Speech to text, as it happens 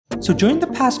So during the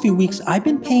past few weeks, I've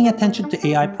been paying attention to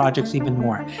AI projects even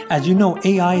more. As you know,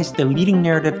 AI is the leading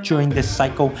narrative during this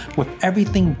cycle, with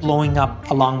everything blowing up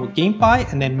along with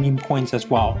GameFi and then meme coins as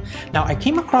well. Now, I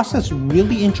came across this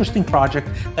really interesting project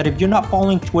that if you're not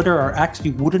following Twitter or X,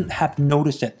 you wouldn't have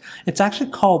noticed it. It's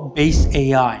actually called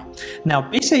BasedAI. Now,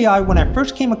 BasedAI, when I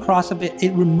first came across it,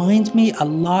 it reminds me a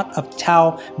lot of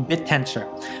TAO Bittensor.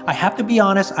 I have to be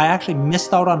honest, I actually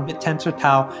missed out on Bittensor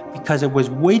TAO because it was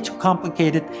way too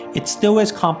complicated. It still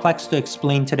is complex to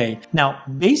explain today. Now,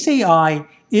 BasedAI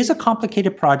is a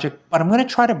complicated project, but I'm going to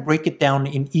try to break it down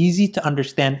in easy to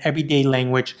understand everyday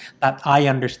language that I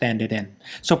understand it in.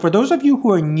 So for those of you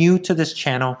who are new to this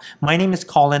channel, my name is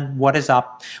Colin. What is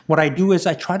up? What I do is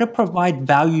I try to provide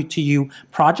value to you,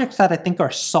 projects that I think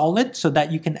are solid so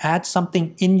that you can add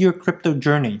something in your crypto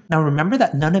journey. Now remember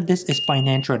that none of this is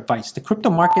financial advice. The crypto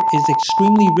market is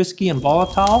extremely risky and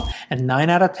volatile, and 9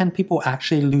 out of 10 people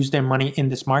actually lose their money in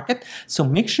this market. So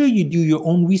make sure you do your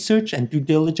own research and due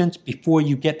diligence before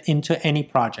you get into any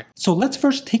project. So let's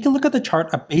first take a look at the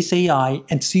chart of BasedAI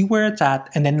and see where it's at,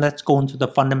 and then let's go into the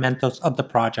fundamentals of the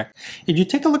project. If you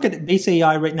take a look at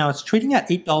BasedAI right now, it's trading at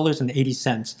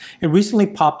 $8.80. It recently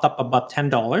popped up about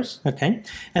 $10, okay?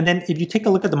 And then if you take a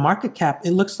look at the market cap,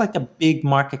 it looks like a big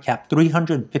market cap,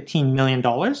 $315 million.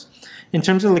 In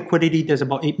terms of liquidity, there's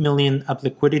about 8 million of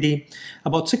liquidity,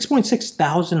 about 6.6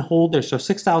 thousand holders, so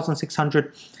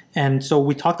 6,600. And so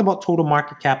we talked about total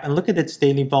market cap, and look at its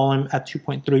daily volume at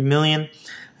 2.3 million.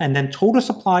 And then total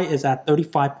supply is at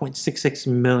 35.66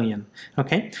 million.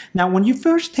 Okay. Now, when you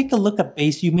first take a look at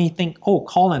Base, you may think, oh,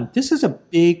 Colin, this is a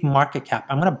big market cap.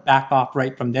 I'm going to back off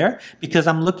right from there because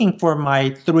I'm looking for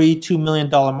my $2 million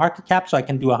market cap so I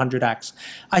can do 100x.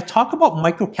 I talk about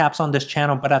micro caps on this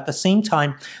channel, but at the same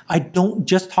time, I don't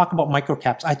just talk about micro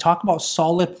caps. I talk about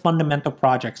solid fundamental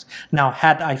projects. Now,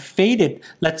 had I faded,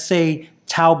 let's say,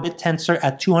 TAO Bittensor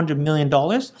at $200 million,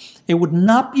 it would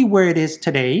not be where it is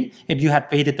today if you had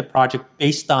faded the project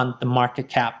based on the market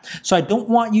cap. So I don't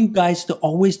want you guys to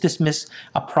always dismiss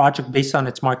a project based on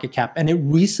its market cap. And it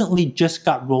recently just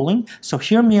got rolling. So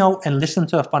hear me out and listen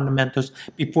to the fundamentals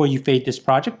before you fade this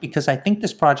project, because I think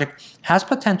this project has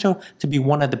potential to be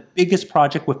one of the biggest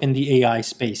projects within the AI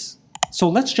space. So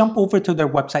let's jump over to their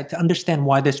website to understand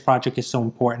why this project is so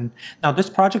important. Now, this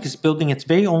project is building its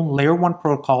very own layer 1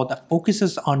 protocol that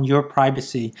focuses on your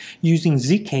privacy using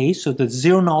ZK, so the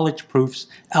zero knowledge proofs,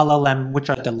 LLM, which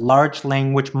are the large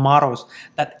language models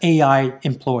that AI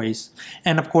employs,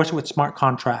 and of course with smart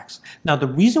contracts. Now, the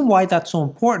reason why that's so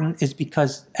important is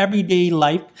because everyday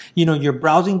life, you're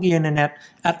browsing the internet,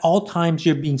 at all times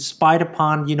you're being spied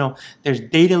upon, there's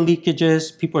data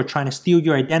leakages, people are trying to steal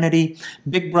your identity,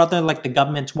 Big Brother like the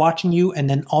government's watching you, and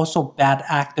then also bad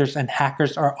actors and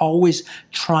hackers are always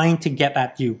trying to get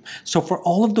at you. So for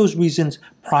all of those reasons,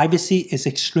 privacy is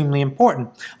extremely important.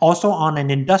 Also on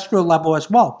an industrial level as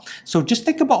well. So just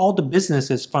think about all the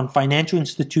businesses from financial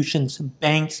institutions,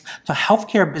 banks, to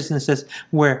healthcare businesses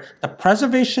where the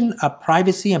preservation of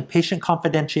privacy and patient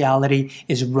confidentiality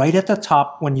is right at the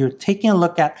top when you're taking a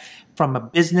look at from a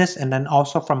business and then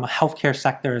also from a healthcare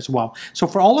sector as well. So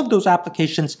for all of those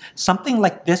applications, something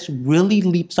like this really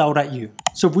leaps out at you.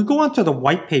 So if we go onto the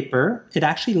white paper, it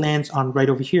actually lands on right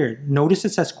over here. Notice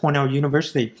it says Cornell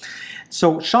University.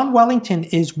 So Sean Wellington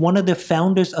is one of the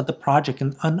founders of the project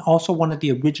and also one of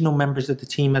the original members of the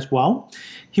team as well.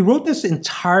 He wrote this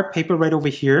entire paper right over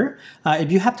here.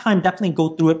 If you have time, definitely go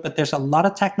through it, but there's a lot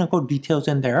of technical details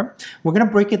in there. We're going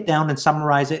to break it down and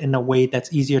summarize it in a way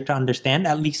that's easier to understand,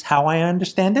 at least how I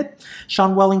understand it.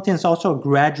 Sean Wellington is also a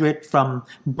graduate from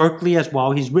Berkeley as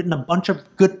well. He's written a bunch of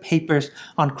good papers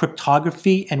on cryptography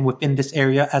and within this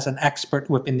area as an expert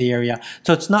within the area.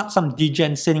 So it's not some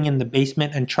degen sitting in the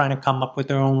basement and trying to come up with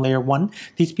their own layer 1.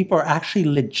 These people are actually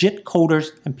legit coders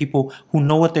and people who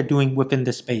know what they're doing within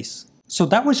this space. So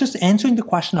that was just answering the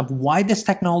question of why this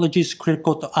technology is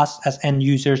critical to us as end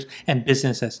users and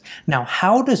businesses. Now,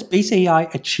 how does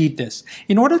BasedAI achieve this?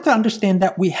 In order to understand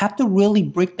that, we have to really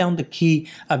break down the key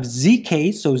of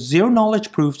ZK, so zero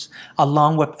knowledge proofs,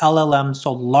 along with LLMs,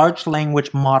 so large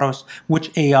language models,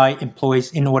 which AI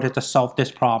employs in order to solve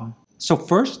this problem. So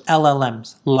first,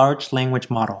 LLMs, large language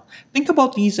model. Think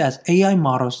about these as AI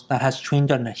models that has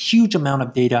trained on a huge amount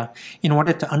of data in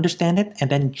order to understand it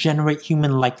and then generate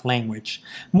human-like language.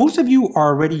 Most of you are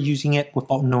already using it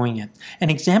without knowing it. An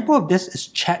example of this is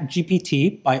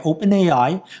ChatGPT by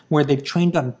OpenAI, where they've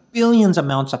trained on billions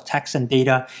amounts of text and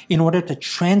data in order to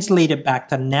translate it back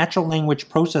to natural language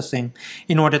processing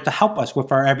in order to help us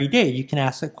with our everyday. You can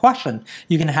ask a question,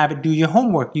 you can have it do your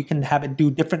homework, you can have it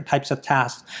do different types of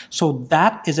tasks. So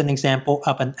that is an example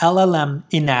of an LLM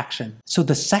in action. So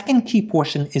the second key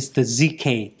portion is the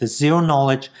ZK, the Zero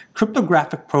Knowledge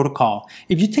Cryptographic Protocol.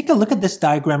 If you take a look at this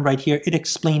diagram right here, it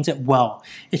explains it well.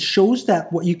 It shows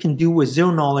that what you can do with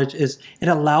zero knowledge is it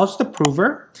allows the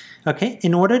prover, okay,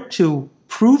 in order to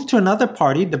prove to another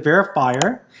party, the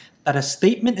verifier, that a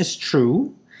statement is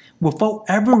true without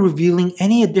ever revealing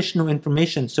any additional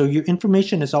information. So your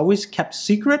information is always kept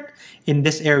secret in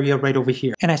this area right over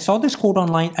here. And I saw this quote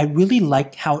online. I really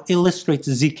like how it illustrates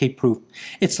ZK proof.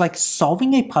 It's like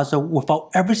solving a puzzle without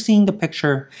ever seeing the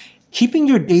picture, keeping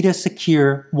your data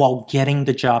secure while getting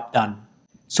the job done.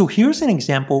 So here's an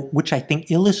example which I think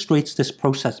illustrates this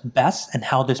process best and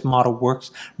how this model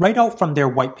works right out from their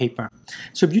white paper.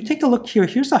 So if you take a look here,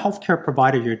 here's a healthcare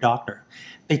provider, your doctor.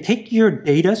 They take your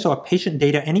data, so a patient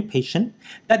data, any patient,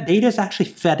 that data is actually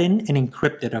fed in and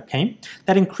encrypted, okay?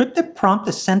 That encrypted prompt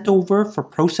is sent over for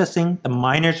processing. The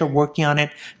miners are working on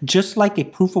it, just like a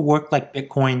proof of work like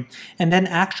Bitcoin. And then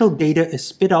actual data is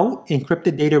spit out,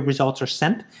 encrypted data results are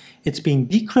sent. It's being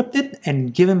decrypted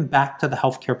and given back to the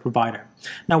healthcare provider.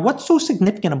 Now, what's so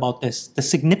significant about this? The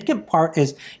significant part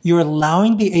is you're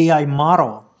allowing the AI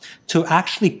model to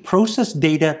actually process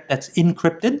data that's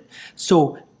encrypted.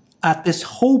 So at this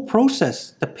whole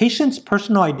process, the patient's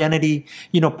personal identity,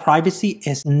 privacy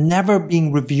is never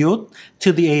being revealed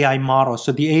to the AI model.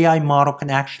 So the AI model can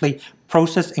actually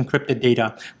process encrypted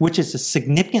data, which is a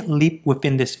significant leap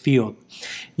within this field.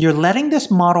 You're letting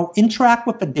this model interact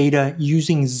with the data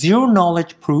using zero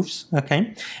knowledge proofs,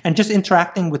 okay, and just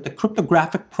interacting with the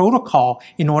cryptographic protocol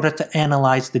in order to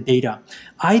analyze the data.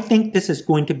 I think this is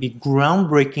going to be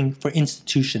groundbreaking for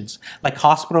institutions like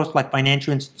hospitals, like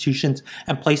financial institutions,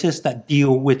 and places that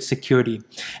deal with security.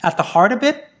 At the heart of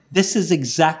it, this is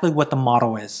exactly what the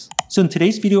model is. So in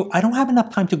today's video, I don't have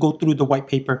enough time to go through the white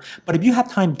paper, but if you have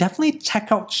time, definitely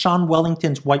check out Sean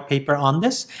Wellington's white paper on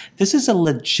this. This is a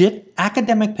legit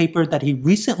academic paper that he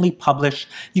recently published.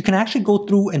 You can actually go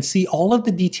through and see all of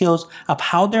the details of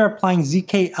how they're applying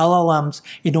ZK LLMs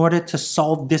in order to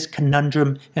solve this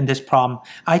conundrum and this problem.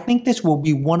 I think this will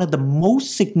be one of the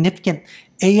most significant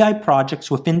AI projects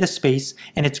within the space,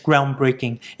 and it's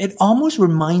groundbreaking. It almost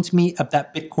reminds me of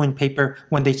that Bitcoin paper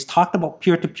when they talked about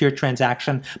peer-to-peer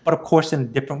transaction, but of course in a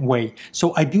different way.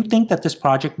 So I do think that this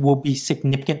project will be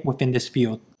significant within this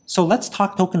field. So let's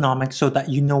talk tokenomics so that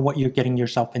you know what you're getting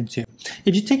yourself into.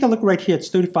 If you take a look right here, it's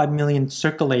 35 million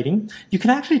circulating. You can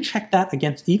actually check that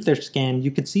against Etherscan.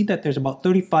 You can see that there's about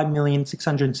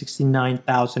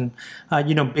 35,669,000,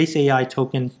 BasedAI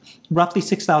tokens, roughly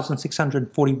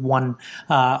 6,641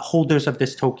 holders of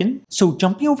this token. So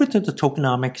jumping over to the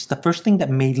tokenomics, the first thing that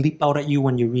may leap out at you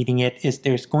when you're reading it is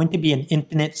there's going to be an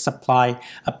infinite supply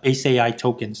of BasedAI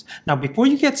tokens. Now, before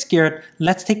you get scared,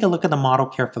 let's take a look at the model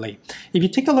carefully. If you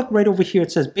take a look right over here,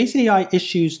 it says BasedAI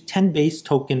issues 10 base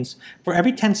tokens for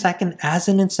every 10 seconds as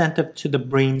an incentive to the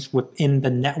brains within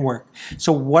the network.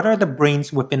 So what are the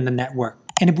brains within the network?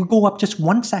 And if we go up just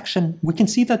one section, we can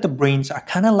see that the brains are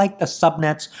kind of like the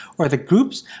subnets or the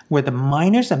groups where the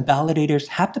miners and validators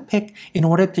have to pick in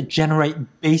order to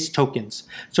generate base tokens.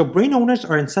 So brain owners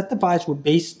are incentivized with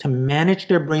base to manage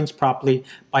their brains properly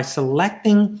by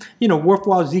selecting,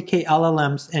 worthwhile ZK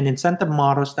LLMs and incentive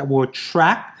models that will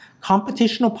attract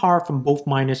computational power from both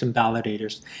miners and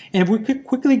validators. And if we could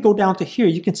quickly go down to here,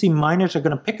 you can see miners are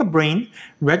going to pick a brain,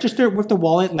 register it with the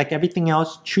wallet like everything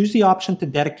else, choose the option to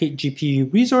dedicate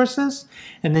GPU resources,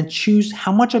 and then choose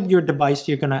how much of your device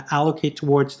you're going to allocate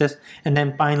towards this. And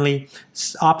then finally,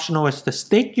 optional is to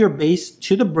stake your base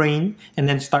to the brain and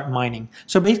then start mining.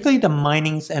 So basically the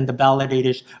minings and the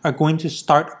validators are going to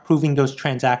start approving those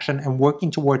transactions and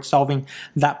working towards solving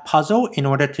that puzzle in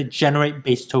order to generate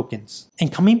base tokens.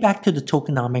 And coming back to the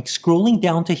tokenomics, scrolling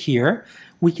down to here,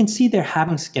 we can see their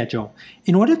halving schedule.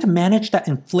 In order to manage that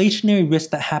inflationary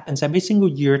risk that happens every single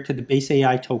year to the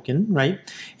BasedAI token, right?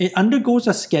 It undergoes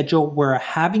a schedule where a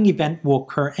halving event will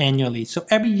occur annually. So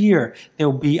every year there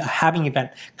will be a halving event,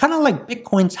 kind of like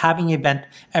Bitcoin's halving event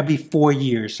every 4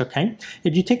 years, okay?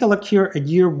 If you take a look here at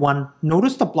year 1,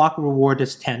 notice the block reward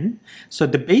is 10. So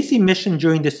the base emission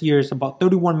during this year is about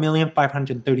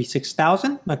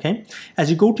 31,536,000, okay?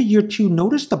 As you go to year 2,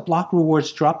 notice the block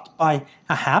rewards dropped by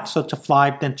a half, so to 5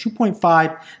 1.5, then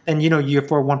 2.5, then year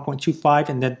 4 1.25,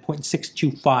 and then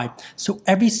 0.625. So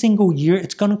every single year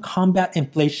it's going to combat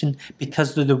inflation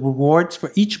because the rewards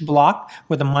for each block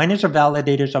where the miners or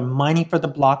validators are mining for the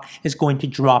block is going to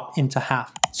drop into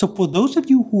half. So for those of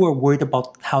you who are worried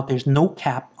about how there's no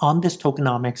cap on this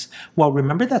tokenomics, well,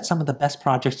 remember that some of the best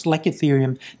projects like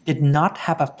Ethereum did not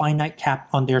have a finite cap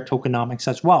on their tokenomics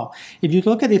as well. If you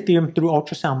look at Ethereum through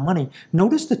ultrasound money,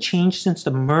 notice the change since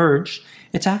the merge.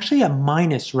 It's actually a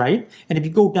minus, right? And if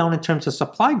you go down in terms of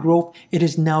supply growth, it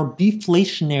is now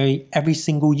deflationary every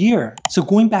single year. So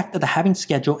going back to the halving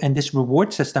schedule and this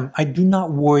reward system, I do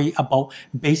not worry about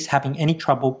Base having any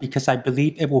trouble because I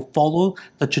believe it will follow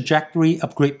the trajectory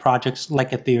of great projects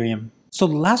like Ethereum. So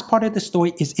the last part of the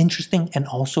story is interesting and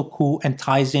also cool and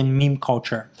ties in meme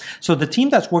culture. So the team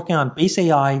that's working on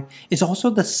BasedAI is also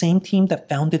the same team that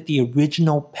founded the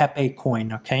original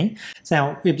Peppecoin, okay? So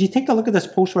now, if you take a look at this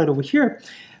post right over here,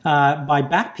 by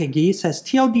Backpiggy, it says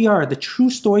TLDR, the true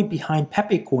story behind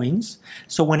Peppecoins.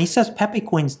 So when he says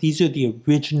Peppecoins, these are the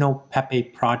original Pepe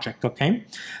project, okay?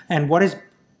 And what is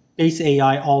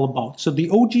BasedAI all about? So the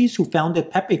OGs who founded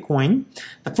Peppecoin,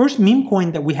 the first meme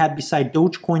coin that we had beside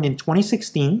Dogecoin in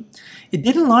 2016, it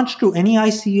didn't launch through any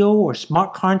ICO or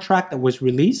smart contract that was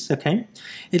released, okay?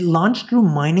 It launched through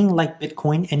mining like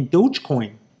Bitcoin and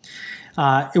Dogecoin.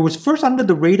 It was first under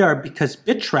the radar because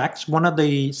Bittrex, one of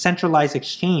the centralized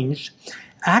exchange,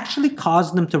 actually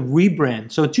caused them to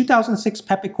rebrand. So in 2006,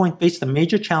 Peppecoin faced a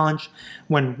major challenge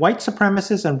when white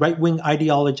supremacists and right-wing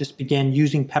ideologists began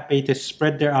using Pepe to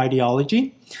spread their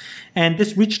ideology. And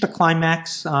this reached a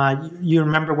climax. You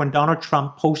remember when Donald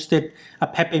Trump posted a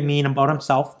Pepe meme about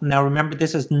himself. Now remember,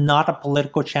 this is not a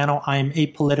political channel. I am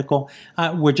apolitical.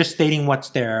 We're just stating what's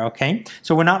there, okay?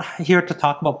 So we're not here to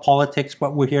talk about politics,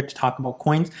 but we're here to talk about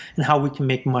coins and how we can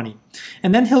make money.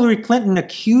 And then Hillary Clinton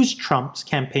accused Trump's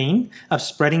campaign of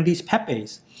spreading these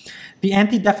Pepes. The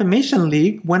Anti-Defamation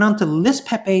League went on to list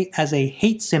Pepe as a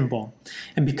hate symbol.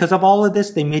 And because of all of this,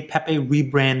 they made Pepe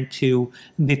rebrand to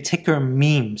the ticker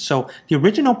meme. So the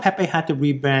original Pepe had to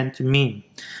rebrand to meme.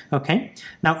 Okay.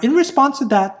 Now, in response to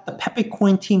that, the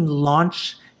Peppecoin team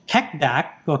launched KEKDAC,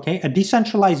 okay, a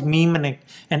decentralized meme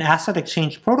and asset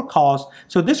exchange protocols.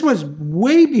 So this was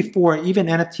way before even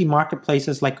NFT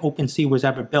marketplaces like OpenSea was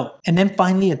ever built. And then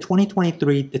finally in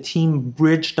 2023, the team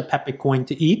bridged the Peppecoin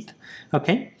to ETH,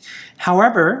 okay?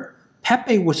 However,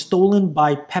 Pepe was stolen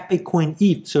by Peppecoin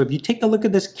ETH. So if you take a look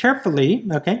at this carefully,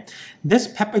 okay, this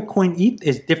Peppecoin ETH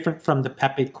is different from the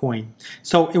Peppecoin.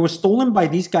 So it was stolen by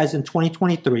these guys in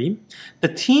 2023. The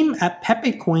team at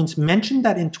Peppecoins mentioned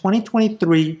that in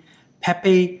 2023,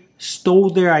 Pepe stole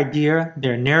their idea,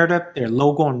 their narrative, their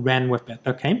logo, and ran with it,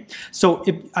 okay? So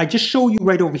if I just show you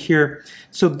right over here.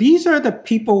 So these are the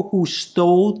people who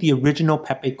stole the original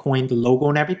Peppecoin, the logo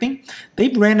and everything.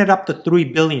 They've ran it up to 3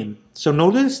 billion. So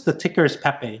notice the ticker is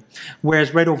Pepe.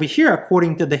 Whereas right over here,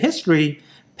 according to the history,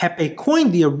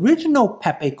 Peppecoin, the original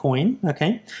Peppecoin,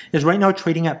 okay, is right now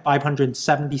trading at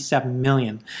 577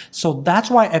 million. So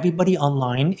that's why everybody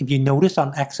online, if you notice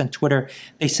on X and Twitter,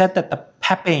 they said that the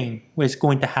Pepeing was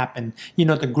going to happen. You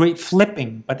know, the great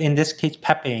flipping, but in this case,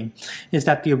 Pepeing, is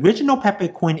that the original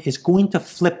Peppecoin is going to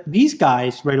flip these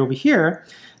guys right over here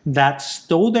that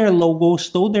stole their logo,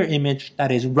 stole their image,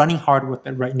 that is running hard with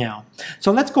it right now.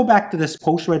 So let's go back to this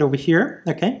post right over here,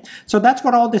 okay? So that's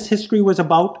what all this history was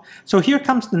about. So here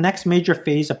comes the next major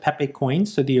phase of Peppecoin.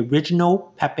 So the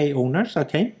original Pepe owners,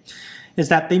 okay, is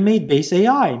that they made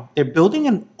BasedAI. They're building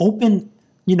an open,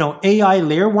 AI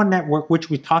layer 1 network, which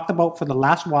we talked about for the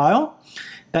last while,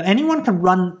 that anyone can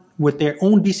run with their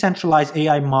own decentralized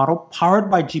AI model powered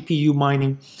by GPU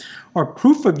mining or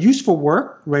proof of useful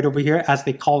work right over here, as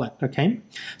they call it, okay?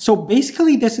 So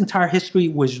basically this entire history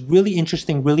was really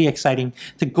interesting, really exciting.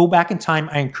 To go back in time,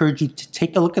 I encourage you to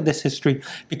take a look at this history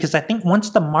because I think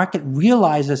once the market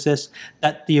realizes this,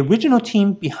 that the original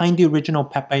team behind the original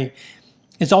Pepe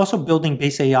is also building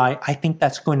BasedAI, I think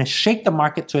that's going to shake the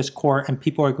market to its core and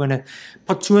people are going to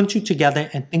put 2 and 2 together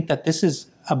and think that this is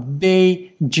a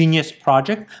very genius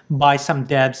project by some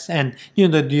devs and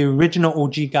the original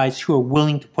OG guys who are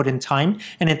willing to put in time,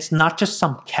 and it's not just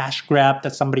some cash grab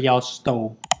that somebody else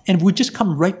stole. And if we just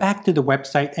come right back to the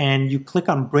website and you click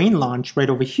on Brain Launch right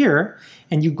over here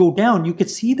and you go down, you could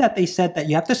see that they said that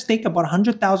you have to stake about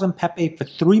 100,000 Pepe for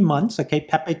 3 months, okay,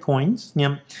 Pepe coins,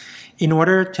 in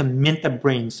order to mint a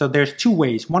brain. So there's 2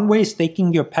 ways. One way is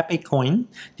staking your Pepe coin,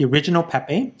 the original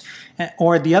Pepe,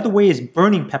 or the other way is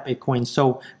burning Pepe coin.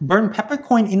 So burn Pepe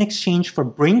coin in exchange for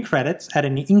brain credits at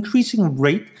an increasing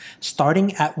rate,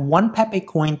 starting at 1 Pepe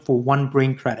coin for 1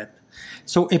 brain credit.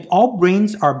 So if all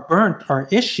brains are burnt or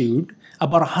issued,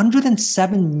 about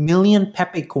 107 million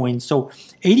Peppecoins. So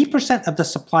 80% of the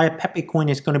supply of Peppecoin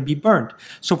is going to be burned.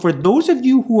 So for those of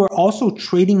you who are also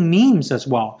trading memes as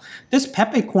well, this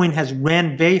Peppecoin has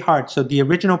ran very hard. So the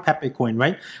original Peppecoin,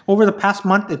 right? Over the past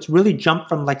month, it's really jumped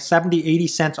from like 70, 80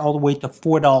 cents all the way to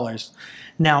 $4.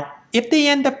 Now, if they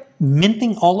end up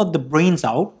minting all of the brains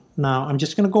out, now I'm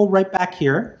just going to go right back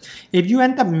here. If you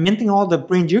end up minting all the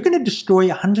brains, you're going to destroy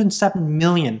 107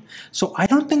 million. So I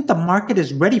don't think the market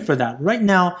is ready for that. Right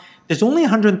now, there's only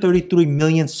 133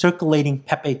 million circulating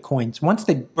Pepe coins. Once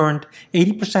they burned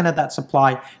 80% of that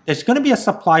supply, there's going to be a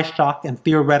supply shock, and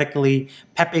theoretically,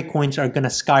 Pepe coins are going to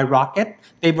skyrocket.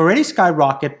 They've already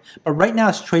skyrocketed, but right now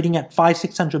it's trading at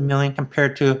 500-600 million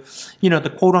compared to,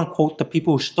 the quote-unquote, the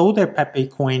people who stole their Pepe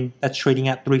coin that's trading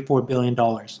at $3-4 billion.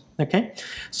 Okay,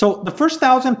 so the first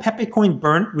 1,000 Pepe coin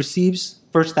burned receives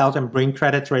first 1,000 brain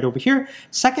credits right over here.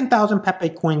 Second 1,000 Pepe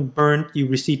coin burned, you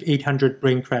receive 800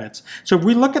 brain credits. So if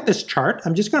we look at this chart,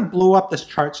 I'm just going to blow up this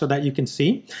chart so that you can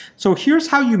see. So here's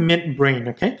how you mint brain,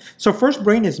 okay? So first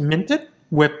brain is minted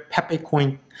with Pepe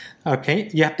coin, okay?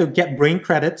 You have to get brain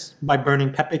credits by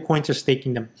burning Pepe coins or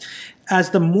staking them. As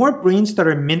the more brains that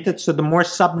are minted, so the more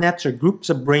subnets or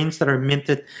groups of brains that are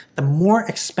minted, the more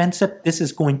expensive this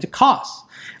is going to cost.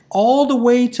 All the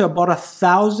way to about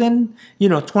 1,000,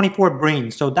 24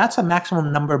 brains. So that's a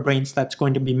maximum number of brains that's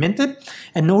going to be minted.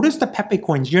 And notice the Pepe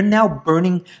coins. You're now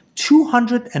burning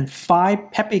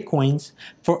 205 Pepe coins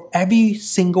for every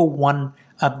single one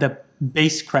of the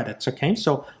base credits, okay?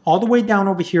 So all the way down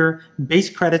over here, base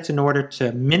credits in order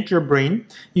to mint your brain.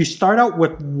 You start out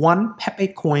with 1 Pepe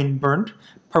coin burned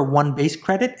per 1 base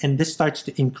credit, and this starts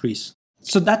to increase.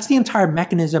 So that's the entire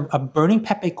mechanism of burning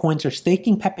Pepe coins or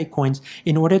staking Pepe coins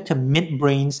in order to mint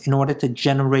brains, in order to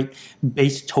generate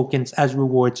base tokens as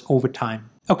rewards over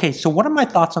time. Okay, so what are my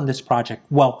thoughts on this project?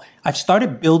 Well, I've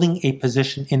started building a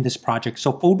position in this project.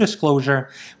 So full disclosure,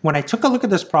 when I took a look at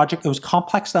this project, it was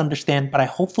complex to understand, but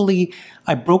hopefully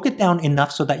I broke it down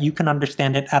enough so that you can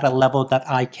understand it at a level that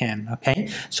I can, okay?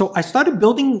 So I started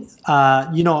building,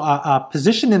 a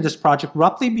position in this project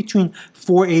roughly between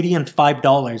 $4.80 and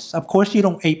 $5. Of course, you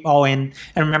don't ape all in.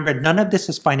 And remember, none of this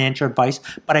is financial advice,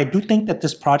 but I do think that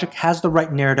this project has the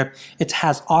right narrative. It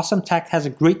has awesome tech, has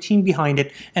a great team behind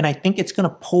it, and I think it's going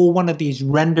to pull one of these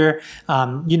render,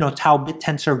 TAO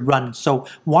Bittensor runs. So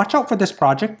watch out for this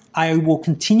project. I will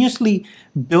continuously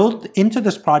build into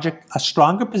this project a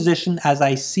stronger position as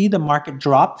I see the market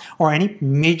drop or any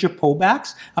major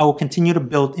pullbacks. I will continue to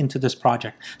build into this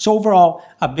project. So overall,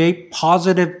 a very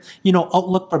positive,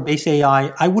 outlook for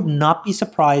BasedAI. I would not be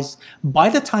surprised by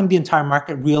the time the entire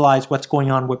market realizes what's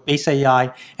going on with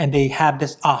BasedAI and they have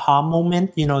this aha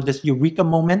moment, this eureka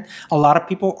moment. A lot of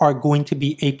people are going to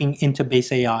be aping into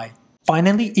BasedAI.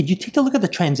 Finally, if you take a look at the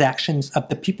transactions of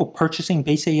the people purchasing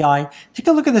BasedAI, take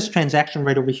a look at this transaction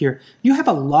right over here. You have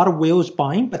a lot of whales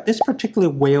buying, but this particular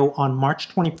whale on March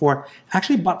 24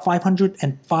 actually bought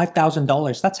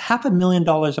 $505,000. That's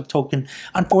 $500,000 of token.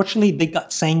 Unfortunately, they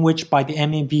got sandwiched by the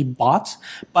MEV bots.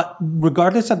 But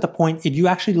regardless of the point, if you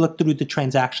actually look through the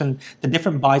transaction, the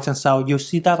different buys and sell, you'll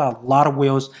see that a lot of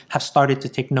whales have started to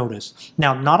take notice.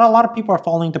 Now, not a lot of people are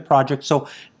following the project. So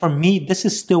for me, this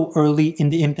is still early in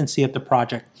the infancy of the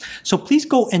project. So please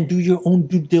go and do your own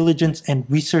due diligence and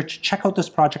research. Check out this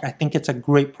project. I think it's a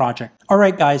great project. All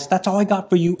right, guys, that's all I got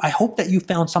for you. I hope that you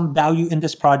found some value in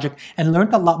this project and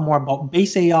learned a lot more about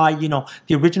BasedAI,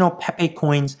 the original Pepe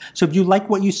coins. So if you like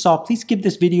what you saw, please give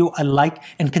this video a like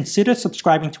and consider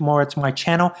subscribing tomorrow to my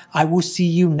channel. I will see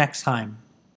you next time.